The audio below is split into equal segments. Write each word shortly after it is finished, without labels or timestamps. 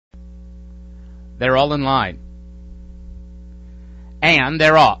They're all in line. And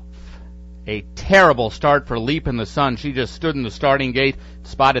they're off. A terrible start for Leap in the Sun. She just stood in the starting gate,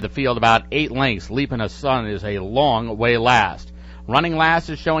 spotted the field about 8 lengths. Leap in the Sun is a long way last. Running last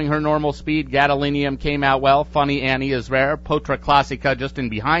is showing her normal speed. Gadolinium came out well. Funny Annie is rare. Potra Clasica just in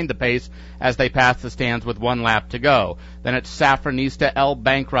behind the pace as they pass the stands with 1 lap to go. Then it's Saffronista, El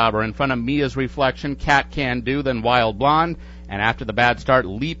Bank Robber in front of Mia's Reflection, Cat Can Do, then Wild Blonde. And after the bad start,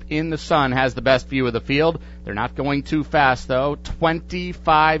 Leap in the Sun has the best view of the field. They're not going too fast, though.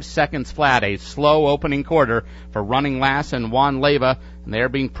 25 seconds flat, a slow opening quarter for running last and Juan Leyva. And they're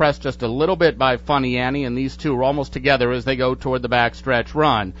being pressed just a little bit by Funny Annie, and these two are almost together as they go toward the backstretch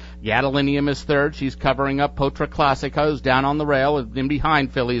run. Gadolinium is third. She's covering up Potra Clasica, who's down on the rail, in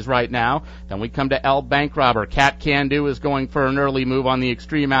behind Phillies right now. Then we come to El Bank Robber. Cat Can Do is going for an early move on the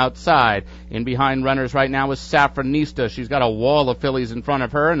extreme outside. In behind runners right now is Saffronista. She's got a wall of Phillies in front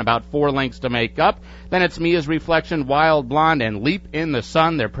of her and about 4 lengths to make up. Then it's Mia's Reflection, Wild Blonde, and Leap in the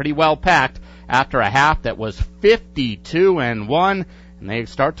Sun. They're pretty well packed after a half that was 52-1. And they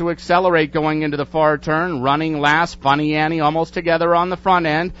start to accelerate going into the far turn. Running last, Funny Annie almost together on the front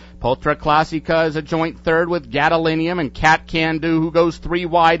end. Potra Clasica is a joint third with Gadolinium and Cat Can Do, who goes 3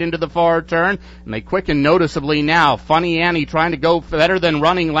 wide into the far turn. And they quicken noticeably now. Funny Annie trying to go better than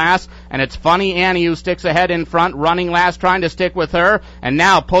running last. And it's Funny Annie who sticks ahead in front. Running last trying to stick with her. And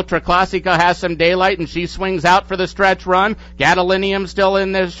now Potra Clasica has some daylight and she swings out for the stretch run. Gadolinium still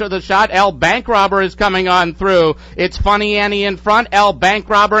in the shot. El Bank Robber is coming on through. It's Funny Annie in front. El Bank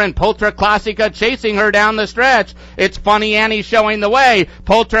Robber and Potra Clasica chasing her down the stretch. It's Funny Annie showing the way.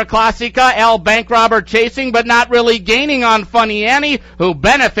 Potra Clasica, El Bank Robber chasing, but not really gaining on Funny Annie, who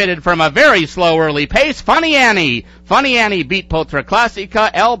benefited from a very slow early pace. Funny Annie beat Potra Clasica.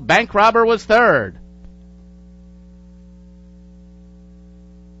 El Bank Robber was third.